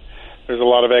economy. There's a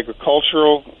lot of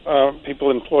agricultural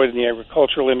people employed in the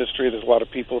agricultural industry. There's a lot of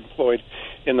people employed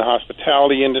in the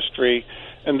hospitality industry,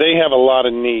 and they have a lot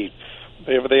of needs.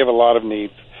 They have a lot of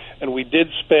needs. And we did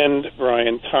spend,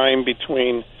 Brian, time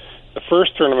between the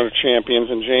first Tournament of Champions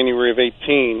in January of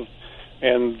 18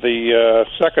 and the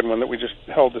second one that we just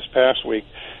held this past week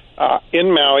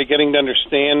in Maui, getting to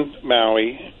understand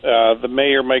Maui. The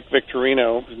mayor, Mike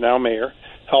Victorino, who's now mayor,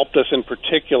 helped us in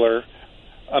particular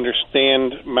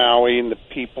understand Maui and the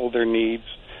people, their needs.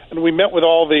 And we met with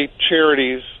all the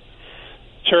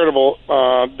charitable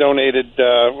donated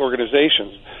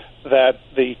organizations that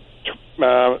the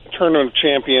Tournament of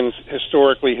Champions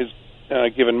historically has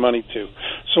given money to.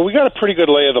 So we got a pretty good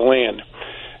lay of the land.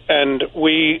 And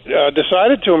we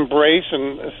decided to embrace,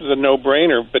 and this is a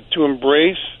no-brainer, but to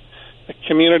embrace the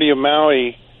community of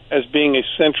Maui as being a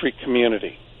Century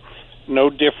community. No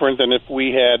different than if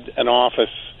we had an office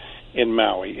in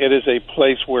Maui. It is a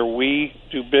place where we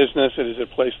do business. It is a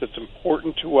place that's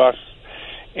important to us.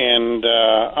 And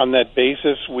on that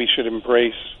basis, we should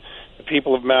embrace the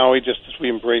people of Maui just as we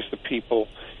embrace the people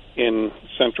in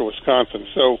central Wisconsin.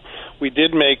 So we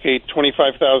did make a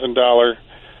 $25,000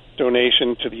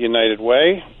 donation to the United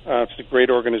Way. It's a great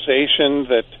organization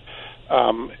that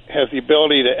has the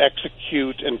ability to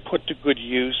execute and put to good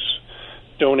use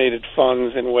donated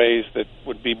funds in ways that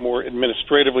would be more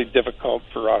administratively difficult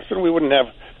for us. And we wouldn't have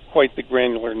quite the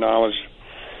granular knowledge,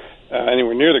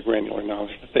 anywhere near the granular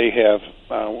knowledge that they have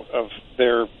of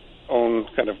their own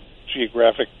kind of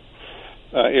geographic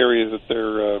areas that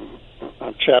their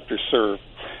chapters serve.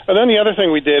 And then the other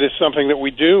thing we did is something that we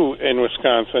do in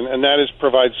Wisconsin, and that is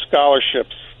provide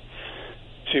scholarships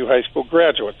to high school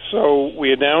graduates. So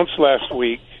we announced last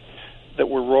week that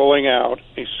we're rolling out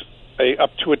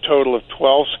up to a total of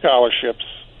 12 scholarships,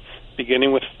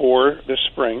 beginning with 4 this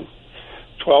spring,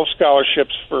 12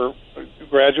 scholarships for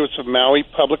graduates of Maui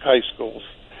public high schools,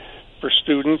 for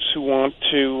students who want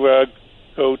to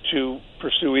go to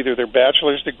pursue either their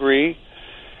bachelor's degree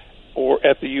or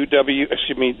at the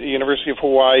the University of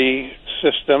Hawaii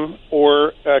system,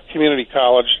 or community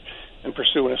college and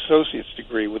pursue an associate's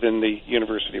degree within the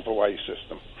University of Hawaii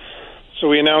system. So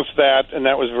we announced that, and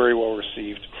that was very well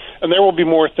received. And there will be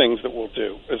more things that we'll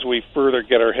do as we further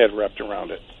get our head wrapped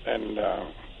around it. And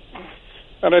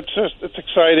it's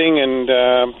exciting, and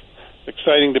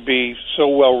exciting to be so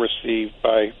well received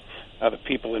by the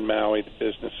people in Maui, the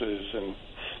businesses and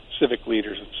civic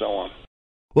leaders and so on.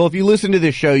 Well, if you listen to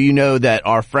this show, you know that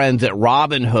our friends at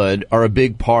Robinhood are a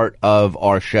big part of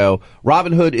our show.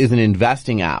 Robinhood is an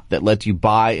investing app that lets you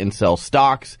buy and sell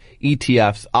stocks,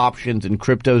 ETFs, options, and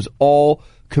cryptos, all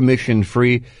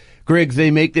commission-free. Griggs, they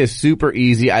make this super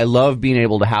easy. I love being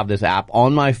able to have this app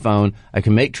on my phone. I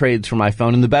can make trades from my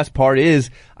phone, and the best part is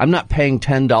I'm not paying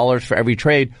 $10 for every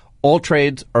trade. All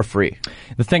trades are free.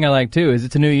 The thing I like, too, is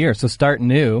it's a new year, so start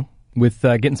new with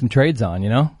getting some trades on, you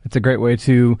know? It's a great way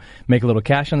to make a little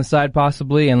cash on the side,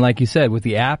 possibly. And like you said, with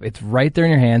the app, it's right there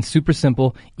in your hands. Super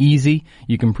simple, easy.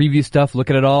 You can preview stuff, look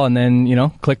at it all, and then,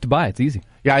 click to buy. It's easy.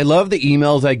 Yeah, I love the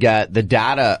emails I get, the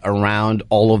data around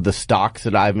all of the stocks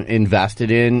that I've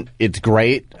invested in. It's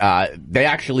great. They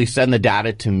actually send the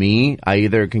data to me. I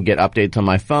either can get updates on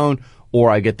my phone or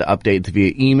I get the updates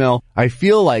via email. I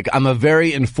feel like I'm a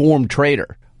very informed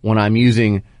trader when I'm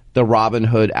using the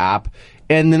Robinhood app.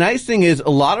 And the nice thing is a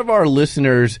lot of our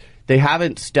listeners, they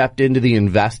haven't stepped into the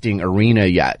investing arena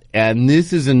yet. And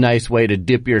this is a nice way to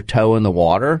dip your toe in the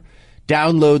water.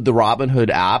 Download the Robinhood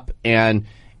app and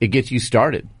it gets you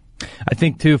started. I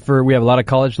think, too, we have a lot of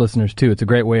college listeners, too. It's a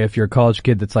great way if you're a college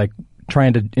kid that's like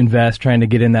trying to invest, trying to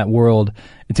get in that world.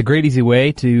 It's a great, easy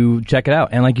way to check it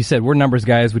out. And like you said, we're numbers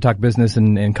guys. We talk business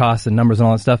and costs and numbers and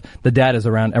all that stuff. The data's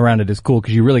around it is cool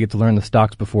because you really get to learn the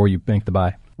stocks before you make the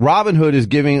buy. Robinhood is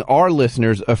giving our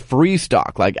listeners a free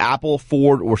stock like Apple,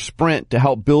 Ford, or Sprint to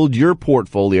help build your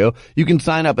portfolio. You can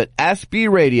sign up at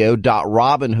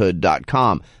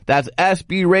sbradio.robinhood.com. That's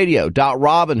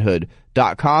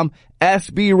sbradio.robinhood.com,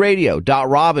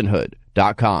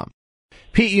 sbradio.robinhood.com.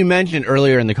 Pete, you mentioned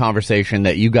earlier in the conversation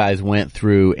that you guys went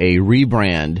through a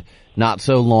rebrand not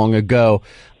so long ago.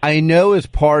 I know as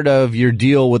part of your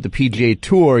deal with the PGA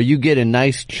Tour, you get a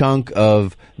nice chunk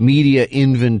of media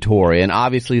inventory, and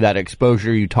obviously that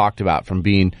exposure you talked about from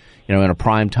being, in a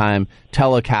primetime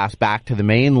telecast back to the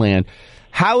mainland.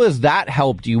 How has that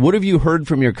helped you? What have you heard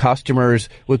from your customers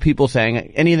with people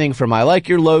saying anything from I like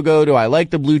your logo to I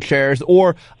like the blue chairs,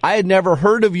 or I had never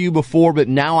heard of you before, but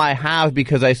now I have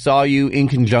because I saw you in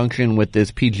conjunction with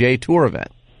this PGA Tour event?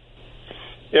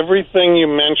 Everything you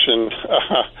mentioned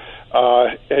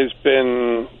has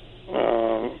been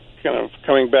kind of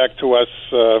coming back to us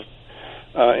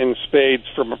in spades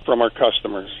from our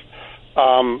customers.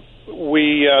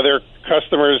 There are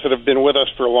customers that have been with us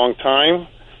for a long time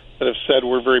that have said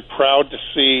we're very proud to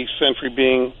see Century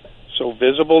being so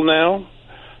visible now.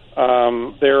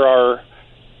 There are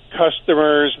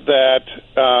customers that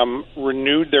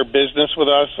renewed their business with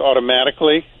us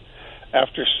automatically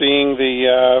after seeing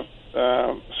the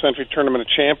Century Tournament of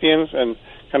Champions and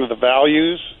kind of the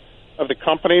values of the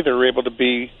company. They're able to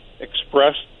be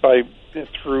expressed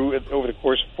through over the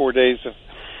course of 4 days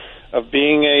of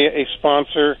being a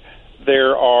sponsor.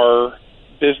 There are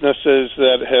businesses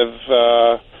that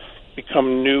have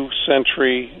become new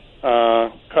Century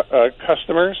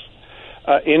customers,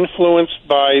 influenced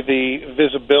by the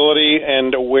visibility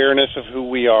and awareness of who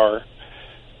we are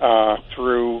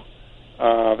through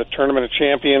the Tournament of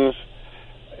Champions,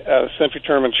 Century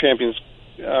Tournament of Champions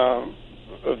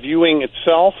viewing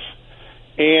itself,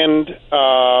 and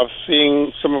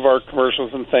seeing some of our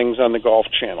commercials and things on the Golf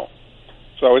Channel.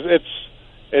 So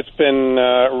it's been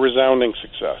a resounding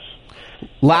success.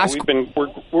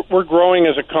 We're growing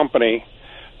as a company,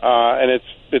 and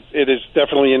it is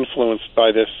definitely influenced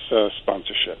by this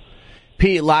sponsorship.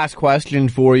 Pete, last question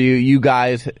for you. You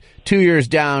guys, 2 years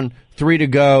down, 3 to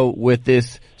go with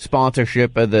this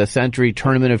sponsorship of the Century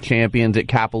Tournament of Champions at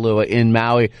Kapalua in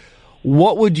Maui.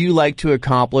 What would you like to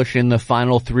accomplish in the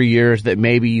final 3 years that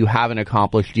maybe you haven't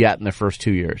accomplished yet in the first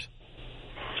 2 years?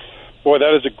 Boy,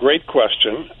 that is a great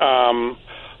question.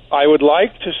 I would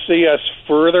like to see us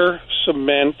further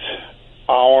cement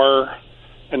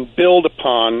and build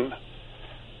upon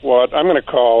what I'm going to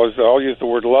call, I'll use the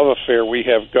word love affair we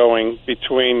have going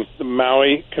between the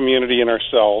Maui community and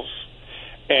ourselves,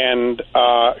 and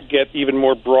get even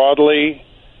more broadly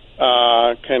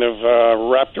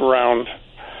wrapped around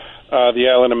the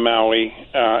island of Maui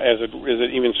as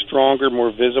an even stronger,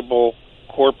 more visible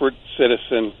corporate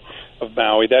citizen of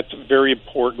Maui. That's very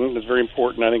important. It's very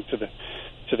important, I think, to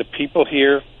the people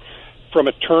here. From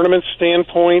a tournament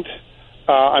standpoint,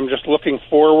 I'm just looking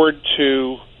forward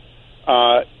to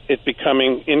it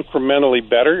becoming incrementally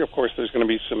better. Of course, there's going to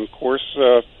be some course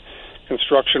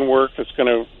construction work that's going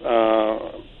to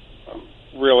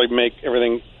really make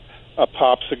everything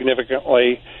pop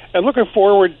significantly. And looking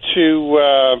forward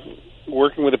to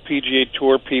working with the PGA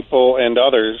Tour people and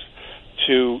others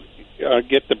to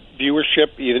get the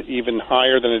viewership even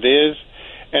higher than it is,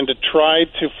 and to try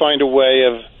to find a way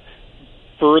of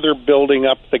further building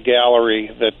up the gallery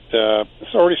that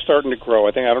it's already starting to grow.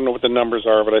 I don't know what the numbers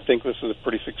are, but I think this is a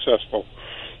pretty successful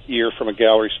year from a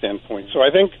gallery standpoint. So I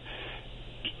think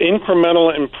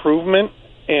incremental improvement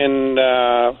in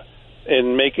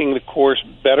making the course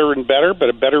better and better, but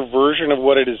a better version of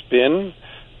what it has been,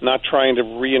 not trying to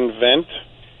reinvent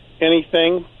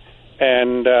anything.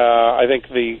 And I think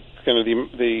the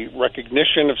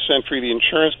recognition of Century, the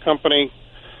insurance company,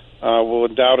 will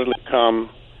undoubtedly come.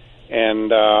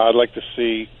 And I'd like to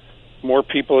see more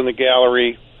people in the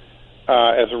gallery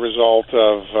as a result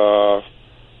of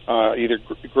either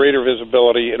greater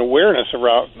visibility and awareness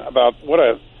about what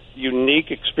a unique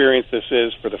experience this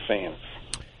is for the fans.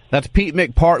 That's Pete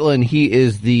McPartland. He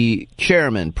is the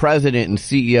chairman, president, and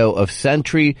CEO of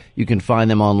Century. You can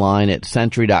find them online at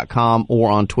Century.com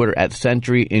or on Twitter at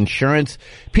Century Insurance.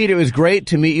 Pete, it was great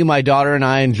to meet you. My daughter and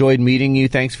I enjoyed meeting you.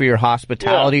 Thanks for your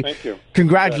hospitality. Yeah, thank you.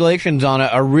 Congratulations on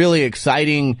a really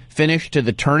exciting finish to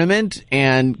the tournament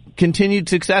and continued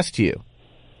success to you.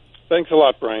 Thanks a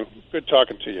lot, Brian. Good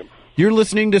talking to you. You're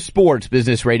listening to Sports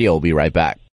Business Radio. We'll be right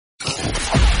back.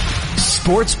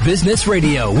 Sports Business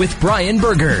Radio with Brian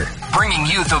Berger, bringing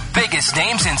you the biggest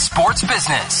names in sports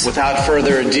business. Without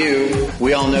further ado,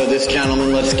 we all know this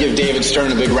gentleman. Let's give David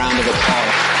Stern a big round of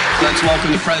applause. Let's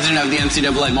welcome the president of the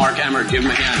NCAA, Mark Emmert. Give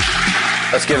him a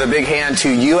hand. Let's give a big hand to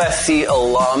USC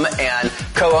alum and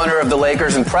co-owner of the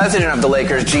Lakers and president of the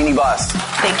Lakers, Jeannie Buss.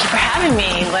 Thank you for having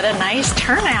me. What a nice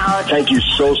turnout. Thank you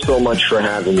so much for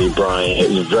having me, Brian.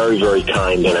 It was very, very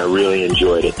kind, and I really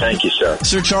enjoyed it. Thank you, sir.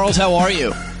 Sir Charles, how are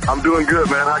you? I'm doing good,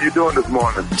 man. How you doing this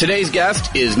morning? Today's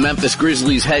guest is Memphis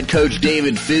Grizzlies head coach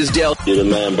David Fizdale. You're the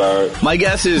man, Barrett. My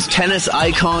guest is tennis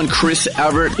icon Chris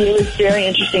Evert. It was very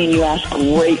interesting. You asked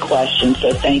great questions,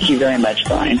 so thank you very much,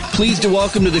 Brian. Pleased to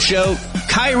welcome to the show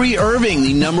Kyrie Irving,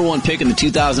 the number one pick in the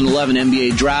 2011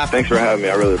 NBA draft. Thanks for having me.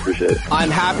 I really appreciate it. I'm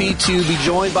happy to be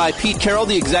joined by Pete Carroll,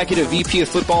 the executive VP of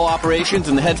football operations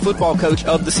and the head football coach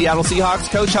of the Seattle Seahawks.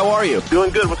 Coach, how are you?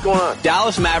 Doing good. What's going on?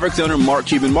 Dallas Mavericks owner Mark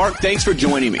Cuban. Mark, thanks for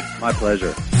joining me. My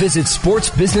pleasure. Visit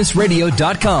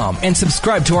sportsbusinessradio.com and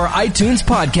subscribe to our iTunes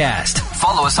podcast.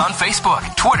 Follow us on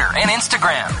Facebook, Twitter, and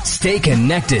Instagram. Stay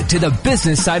connected to the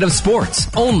business side of sports,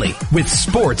 only with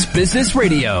Sports Business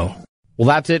Radio. Well,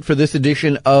 that's it for this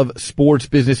edition of Sports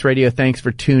Business Radio. Thanks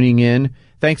for tuning in.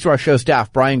 Thanks to our show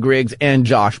staff, Brian Griggs and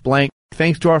Josh Blank.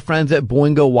 Thanks to our friends at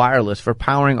Boingo Wireless for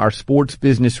powering our Sports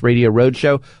Business Radio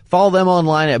Roadshow. Follow them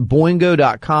online at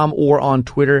boingo.com or on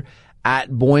Twitter at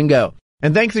Boingo.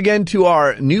 And thanks again to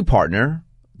our new partner,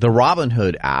 the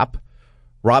Robinhood app.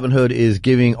 Robinhood is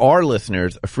giving our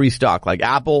listeners a free stock like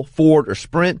Apple, Ford, or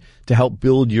Sprint to help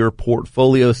build your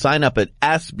portfolio. Sign up at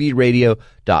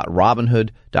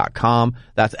sbradio.robinhood.com.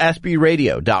 That's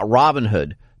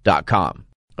sbradio.robinhood.com.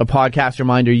 A podcast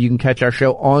reminder, you can catch our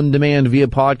show on demand via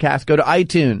podcast. Go to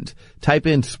iTunes, type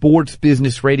in Sports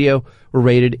Business Radio. We're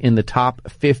rated in the top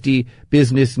 50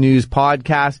 business news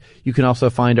podcasts. You can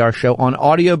also find our show on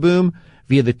Audio Boom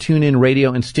via the TuneIn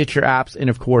Radio and Stitcher apps,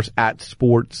 and of course at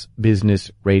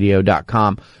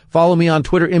sportsbusinessradio.com. Follow me on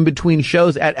Twitter in between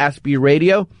shows at SB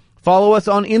Radio. Follow us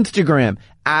on Instagram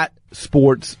at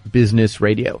Sports Business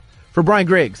Radio. For Brian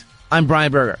Griggs, I'm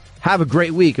Brian Berger. Have a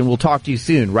great week, and we'll talk to you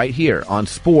soon right here on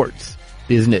Sports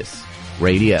Business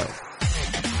Radio.